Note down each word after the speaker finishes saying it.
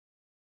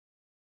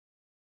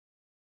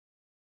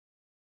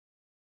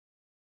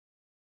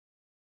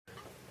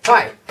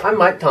Hi, I'm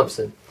Mike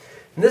Thompson.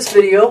 In this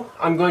video,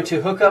 I'm going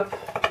to hook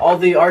up all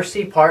the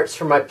RC parts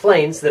for my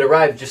planes that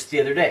arrived just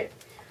the other day.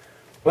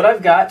 What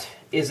I've got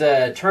is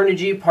a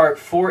Turnigy Park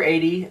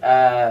 480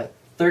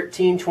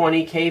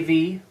 1320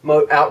 kV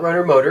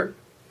outrunner motor.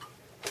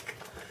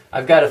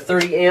 I've got a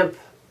 30 amp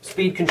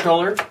speed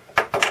controller,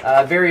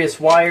 various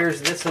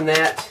wires, this and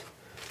that.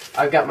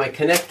 I've got my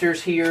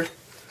connectors here,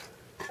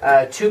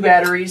 2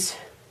 batteries.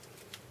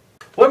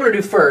 What I'm going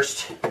to do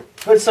first,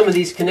 put some of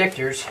these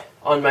connectors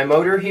on my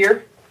motor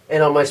here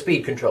and on my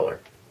speed controller.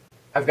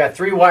 I've got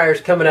 3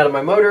 wires coming out of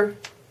my motor.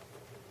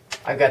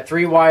 I've got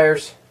 3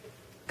 wires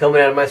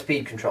coming out of my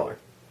speed controller.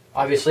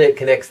 Obviously it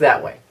connects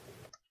that way.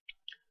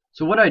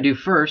 So what I do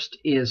first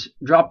is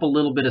drop a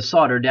little bit of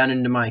solder down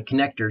into my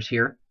connectors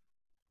here.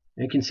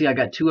 And you can see I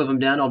got 2 of them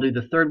down. I'll do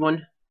the third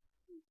one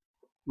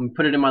and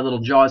put it in my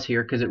little jaws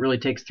here because it really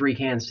takes 3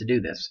 hands to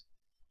do this.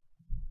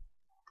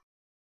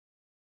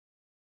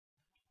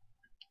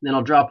 Then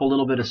I'll drop a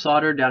little bit of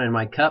solder down in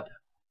my cup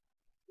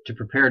to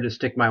prepare to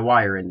stick my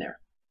wire in there.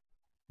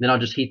 Then I'll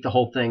just heat the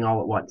whole thing all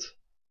at once.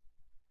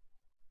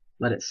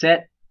 Let it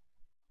set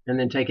and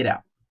then take it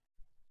out.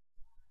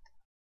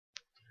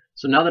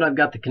 So now that I've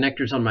got the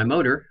connectors on my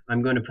motor,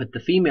 I'm going to put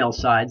the female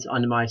sides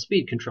onto my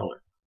speed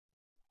controller.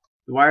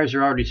 The wires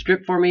are already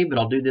stripped for me, but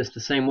I'll do this the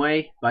same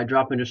way by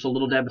dropping just a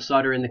little dab of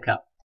solder in the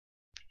cup.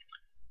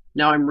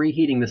 Now I'm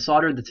reheating the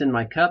solder that's in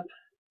my cup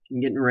and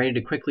getting ready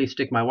to quickly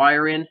stick my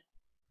wire in.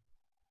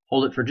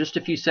 Hold it for just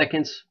a few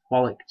seconds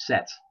while it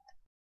sets.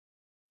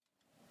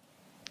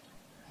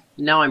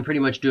 Now I'm pretty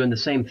much doing the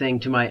same thing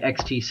to my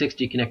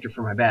XT60 connector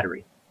for my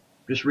battery.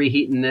 Just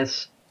reheating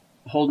this,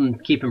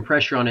 keeping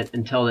pressure on it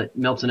until it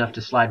melts enough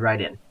to slide right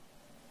in.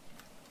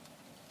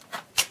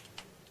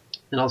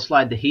 Then I'll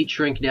slide the heat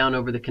shrink down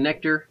over the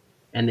connector,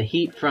 and the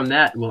heat from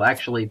that will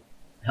actually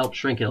help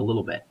shrink it a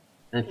little bit,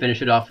 and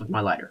finish it off with my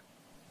lighter.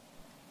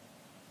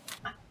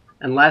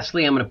 And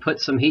lastly, I'm going to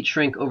put some heat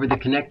shrink over the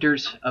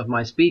connectors of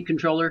my speed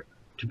controller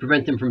to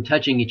prevent them from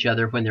touching each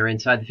other when they're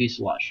inside the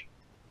fuselage.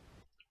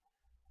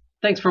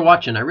 Thanks for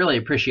watching. I really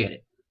appreciate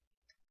it.